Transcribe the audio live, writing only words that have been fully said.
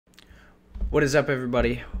What is up,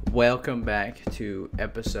 everybody? Welcome back to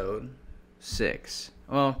episode 6.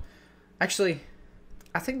 Well, actually,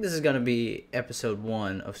 I think this is going to be episode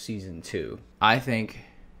 1 of season 2. I think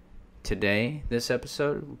today, this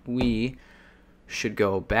episode, we should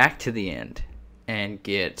go back to the end and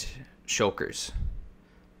get shulkers.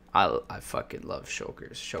 I fucking love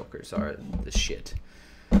shulkers. Shulkers are the shit.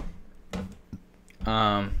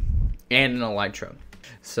 And an elytra.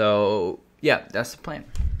 So, yeah, that's the plan.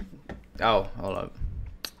 Oh, hold up.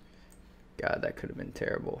 God, that could have been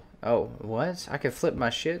terrible. Oh, what? I could flip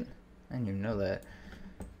my shit? I didn't even know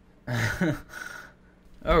that.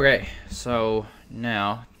 Okay, so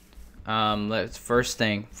now, let's first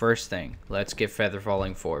thing, let's get feather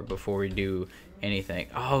falling 4 before we do anything.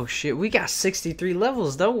 Oh shit, we got 63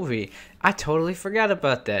 levels, don't we? I totally forgot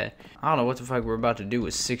about that. I don't know what the fuck we're about to do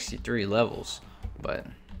with 63 levels, but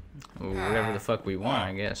whatever the fuck we want,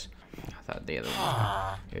 I guess. I thought the other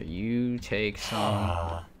one. Here, you take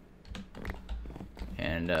some,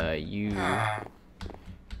 and you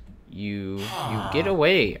get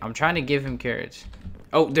away. I'm trying to give him carrots.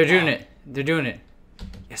 Oh, they're doing it. They're doing it.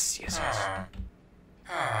 Yes.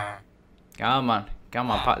 Come on,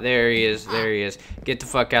 Pop. There he is. Get the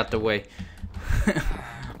fuck out the way.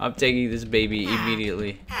 I'm taking this baby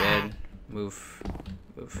immediately. Bed, move.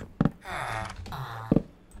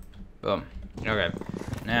 Boom. Okay.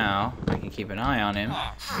 Now I can keep an eye on him.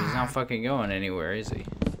 He's not fucking going anywhere, is he?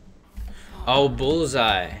 Oh,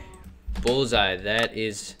 bullseye. That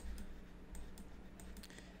is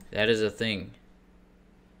a thing.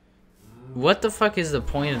 What the fuck is the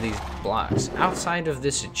point of these blocks? Outside of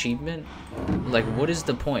this achievement, like, what is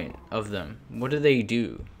the point of them? What do they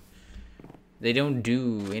do? They don't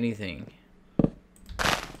do anything.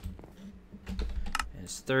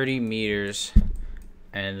 It's 30 meters,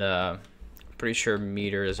 and pretty sure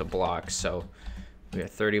meter is a block, so we are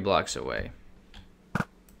 30 blocks away. I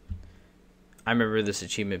remember this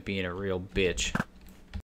achievement being a real bitch.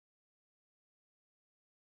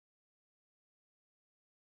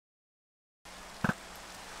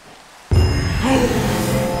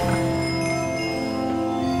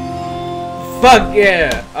 Fuck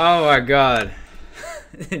yeah! Oh my god.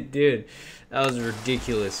 Dude, that was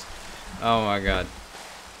ridiculous. Oh my god.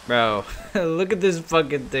 Bro, look at this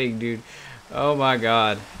fucking thing, dude. Oh my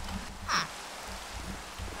god.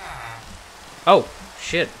 Oh,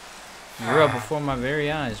 shit. Grew up before my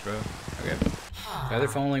very eyes, bro. Okay. Feather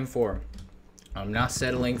falling 4. I'm not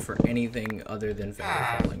settling for anything other than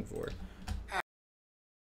feather falling 4.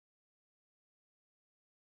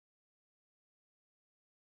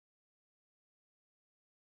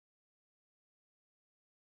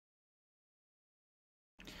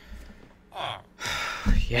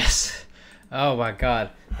 Yes. Oh my god.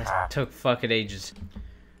 That took fucking ages.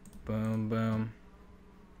 Boom, boom.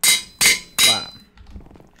 Wow.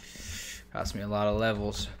 Cost me a lot of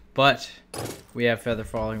levels. But we have feather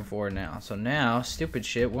falling 4 now. So now, stupid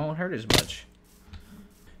shit won't hurt as much.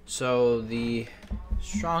 So the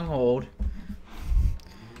stronghold,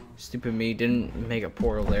 stupid me didn't make a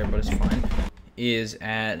portal there, but it's fine, is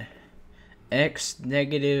at X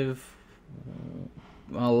negative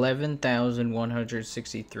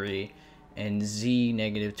 11,163 and Z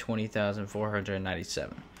negative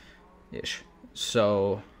 20,497 ish.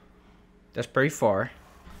 So that's pretty far.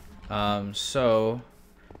 So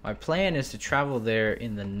my plan is to travel there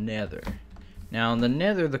in the nether. Now in the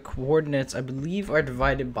nether, the coordinates, I believe, are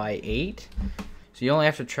divided by 8, so you only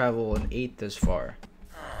have to travel an 1/8 this far.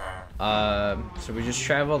 So we just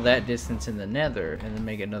travel that distance in the nether and then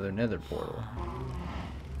make another nether portal.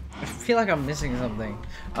 I feel like I'm missing something.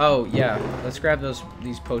 Oh yeah, let's grab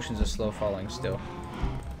these potions of slow falling still,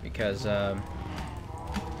 because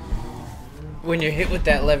when you're hit with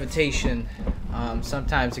that levitation,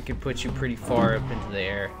 sometimes it can put you pretty far up into the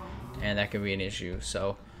air, and that can be an issue.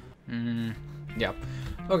 So yeah,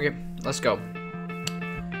 okay, let's go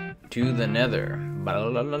to the nether.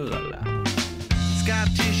 Scar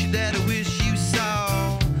tissue that I wish you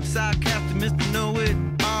saw. Sarcastic Mr.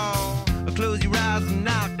 Know-It-All. Close your eyes and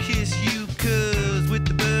I'll kiss you, 'cause with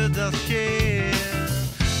the birds I'll share.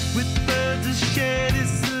 With the birds I'll share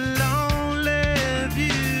this lonely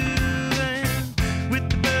view. And with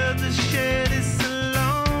the birds I'll share this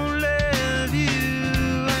lonely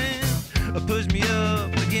view. And push me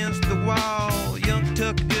up against the wall. Young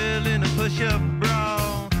tuck girl in a push-up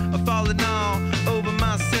bra. I'm falling all over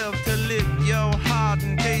myself to lift your heart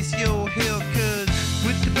in case you're here. 'Cause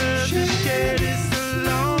with the birds I'll share this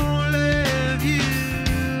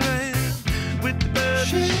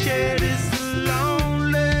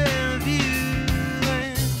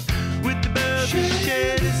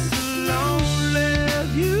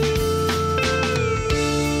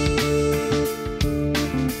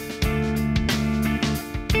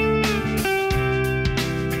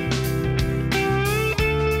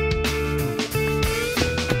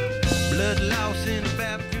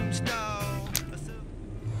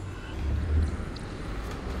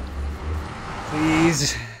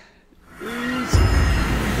Please. Please.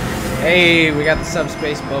 Hey, we got the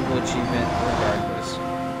Subspace bubble achievement regardless.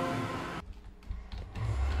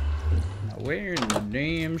 Now where in the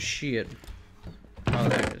damn shit? Oh,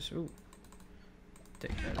 there it is. Ooh.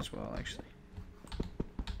 Take that as well, actually.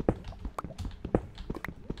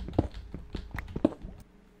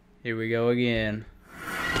 Here we go again.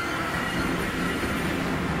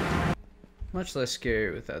 Much less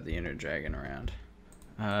scary without the inner dragon around.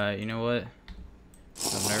 You know what?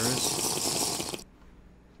 I'm nervous.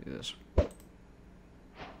 Do this.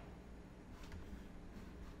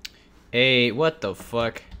 Hey, what the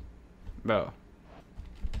fuck? Bro.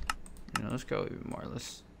 You know, let's go even more.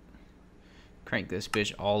 Let's crank this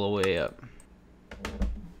bitch all the way up.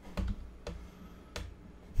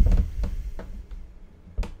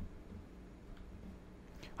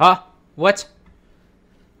 Huh? What?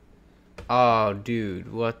 Oh,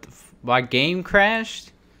 dude, what the f— my game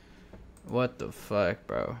crashed? What the fuck,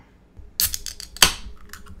 bro?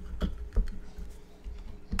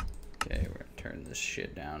 Okay, we're gonna turn this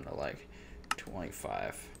shit down to like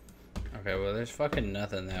 25. Okay, well, there's fucking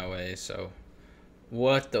nothing that way, so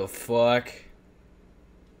what the fuck?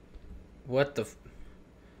 What the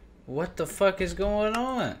fuck is going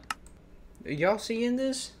on? Y'all seeing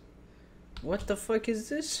this? What the fuck is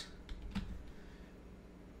this?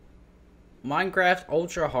 Minecraft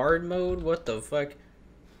ultra hard mode? What the fuck?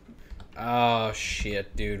 Oh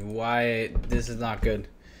shit, dude. Why? This is not good.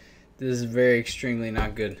 This is very extremely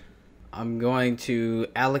not good. I'm going to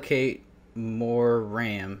allocate more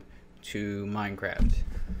RAM to Minecraft.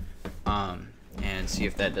 And see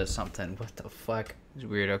if that does something. What the fuck? It's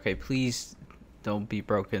weird. Okay, please don't be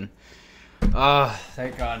broken. Oh,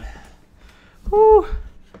 thank God. Woo.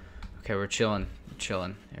 Okay, we're chilling.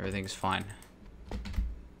 Chilling. Everything's fine.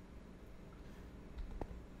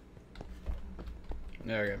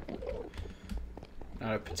 There we go.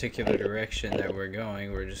 Not a particular direction that we're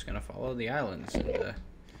going. We're just gonna follow the islands and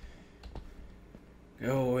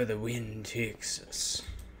go where the wind takes us.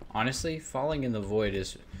 Honestly, falling in the void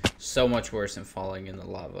is so much worse than falling in the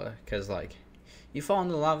lava. Cause like, you fall in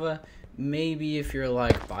the lava, maybe if you're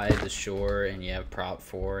like by the shore and you have prop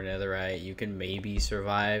 4 and netherite, you can maybe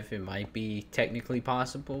survive. It might be technically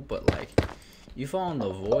possible, but like, you fall in the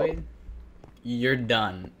void, you're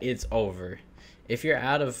done. It's over. If you're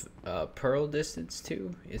out of pearl distance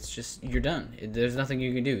too, it's just, you're done. There's nothing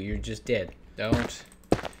you can do. You're just dead. Don't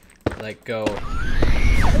let go.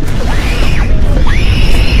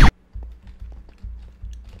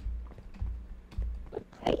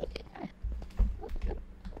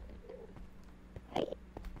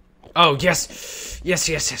 Oh yes, yes,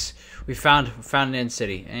 yes, yes. We found an end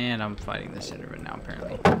city, and I'm fighting this enderman now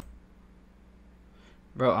apparently.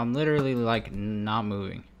 Bro, I'm literally like not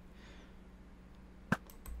moving.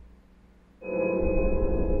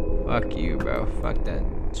 Fuck you, bro. Fuck that.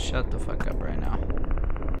 Shut the fuck up right now.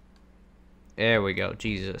 There we go.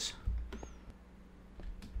 Jesus.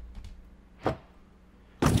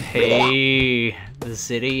 Hey, the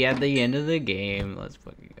city at the end of the game. Let's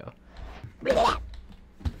fucking go.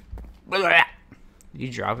 Did you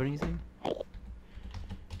drop anything?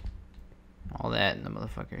 All that in the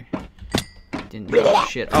motherfucker. Didn't drop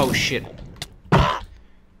shit. Oh shit.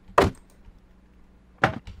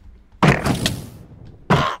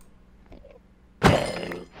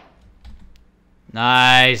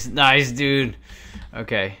 Nice, nice, dude.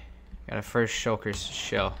 Okay, got a first shulker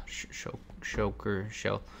shell. Shulker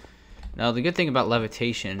shell. Now the good thing about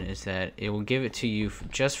levitation is that it will give it to you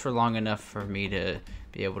just for long enough for me to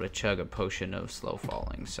be able to chug a potion of slow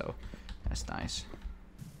falling. So that's nice.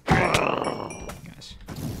 Guys.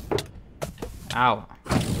 Ow.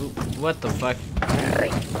 Ooh, what the fuck?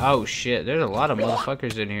 Oh shit, there's a lot of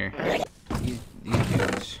motherfuckers in here. These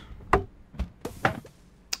dudes.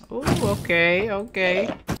 Oh, okay,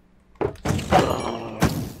 okay. Fuck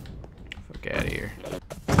out of here.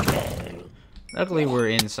 Luckily, we're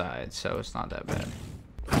inside, so it's not that bad.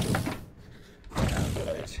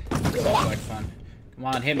 It's quite fun. Come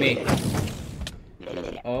on, hit me.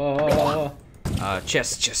 Oh.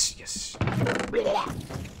 Chest, yes.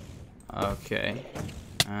 Okay.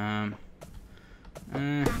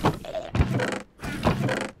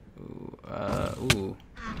 Ooh.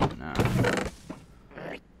 No.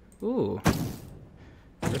 Ooh.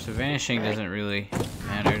 First of vanishing doesn't really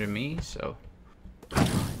matter to me, so.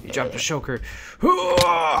 You dropped a shulker.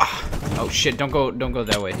 Oh shit, don't go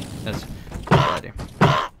that way. That's a bad idea.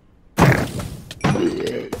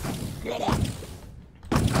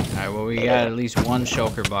 Alright, well we got at least one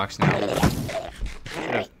shulker box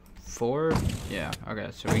now. 4? Yeah, okay,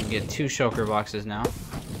 so we can get 2 shulker boxes now.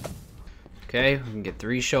 Okay, we can get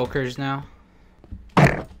 3 shulkers now.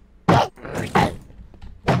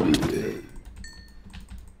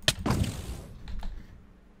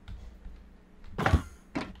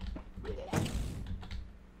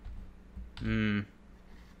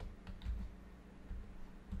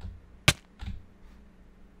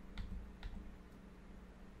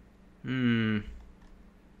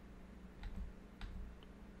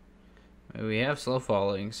 have slow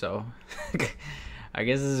falling, so I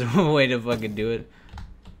guess this is one way to fucking do it.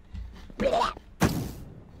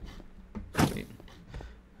 Sweet.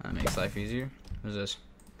 That makes life easier. What's this?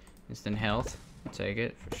 Instant health. I'll take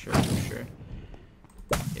it for sure, for sure.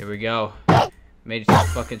 Here we go. Made it to the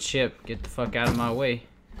fucking ship. Get the fuck out of my way.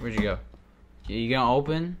 Where'd you go? You gonna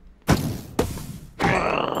open?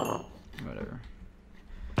 Whatever.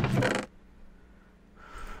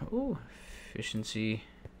 Ooh, efficiency.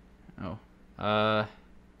 Oh, well,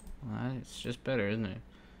 it's just better, isn't it?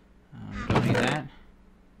 Don't need that.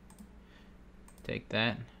 Take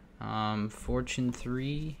that. Fortune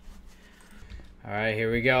 3. All right,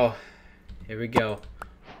 here we go. Here we go.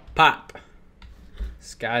 Pop.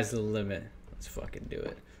 Sky's the limit. Let's fucking do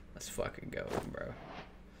it. Let's fucking go, bro.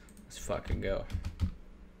 Let's fucking go.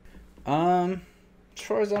 As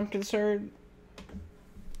far as I'm concerned,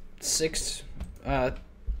 6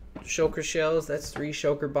 shulker shells. That's 3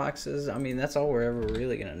 shulker boxes. I mean, that's all we're ever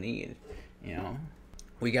really gonna need. You know,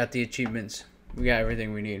 we got the achievements. We got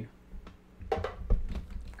everything we need. I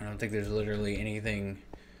don't think there's literally anything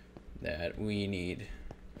that we need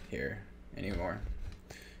here anymore.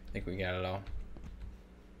 I think we got it all.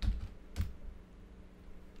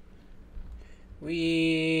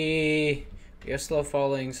 We have slow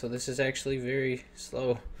falling, so this is actually very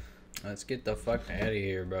slow. Let's get the fuck out of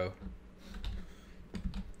here, bro.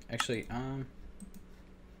 Actually,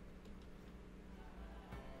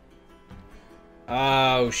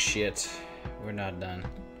 oh shit. We're not done.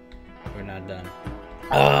 We're not done.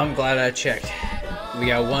 Oh, I'm glad I checked. We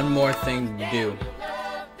got one more thing to do.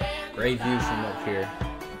 Great view from up here.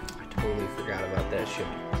 I totally forgot about that shit.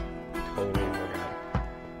 Totally forgot.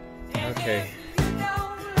 Okay.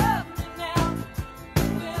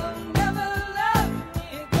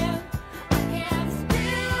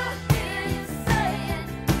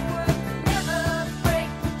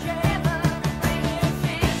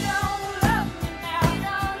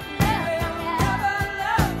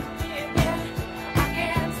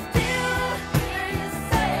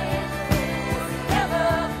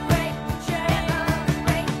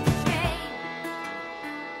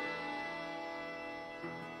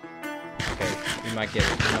 We might get it.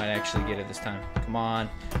 We might actually get it this time. Come on.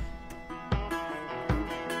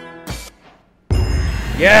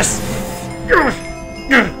 Yes!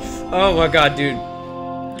 Oh my god, dude.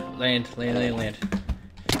 Land.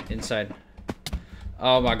 Inside.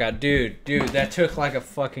 Oh my god, dude, that took like a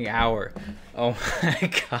fucking hour. Oh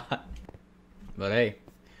my god. But hey,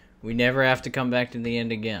 we never have to come back to the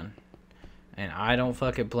end again. And I don't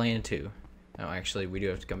fucking plan to. No, actually, we do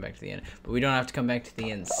have to come back to the end. But we don't have to come back to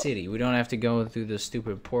the end city. We don't have to go through the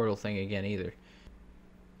stupid portal thing again either.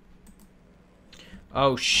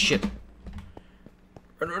 Oh, shit.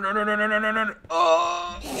 Run.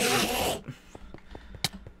 Oh!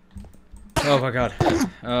 Oh, my God.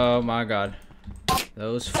 Oh, my God.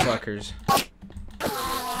 Those fuckers.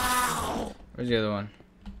 Where's the other one?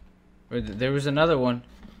 There was another one.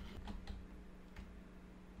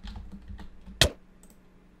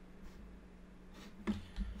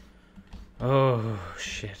 Oh,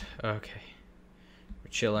 shit. Okay. We're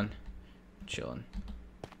chilling.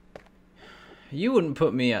 You wouldn't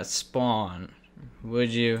put me at spawn, would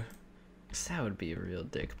you? 'Cause that would be a real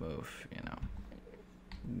dick move, you know.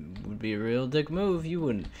 Would be a real dick move. You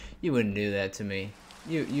wouldn't do that to me.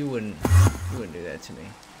 You wouldn't do that to me.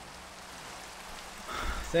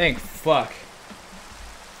 Thank fuck.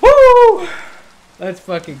 Woo! Let's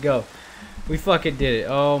fucking go. We fucking did it.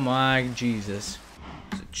 Oh my Jesus.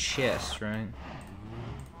 It's a chest, right?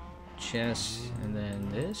 Chest, and then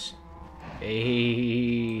this.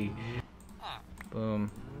 Hey.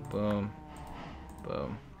 Boom.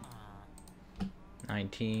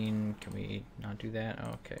 19. Can we not do that?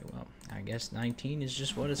 Okay, well, I guess 19 is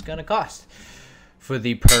just what it's gonna cost for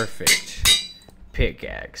the perfect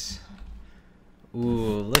pickaxe.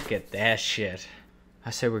 Ooh, look at that shit. I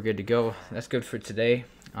said we're good to go. That's good for today.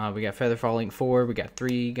 We got feather falling 4. We got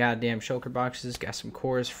 3 goddamn shulker boxes. Got some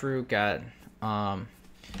chorus fruit. Got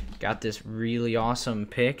this really awesome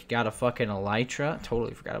pick. Got a fucking elytra.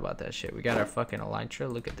 Totally forgot about that shit. We got our fucking elytra.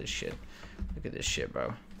 Look at this shit. Look at this shit,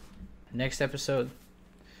 bro. Next episode,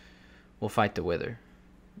 we'll fight the wither.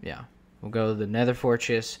 Yeah. We'll go to the nether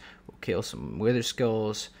fortress. We'll kill some wither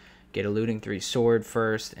skulls. Get a looting 3 sword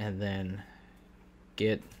first. And then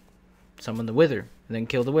get summon the wither. And then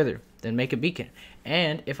kill the wither. Then make a beacon.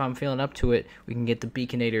 And if I'm feeling up to it, we can get the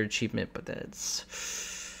beaconator achievement. But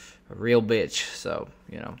that's a real bitch. So,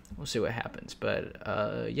 you know, we'll see what happens. But,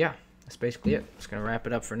 yeah, that's basically it. Just going to wrap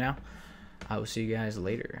it up for now. I will see you guys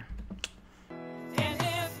later.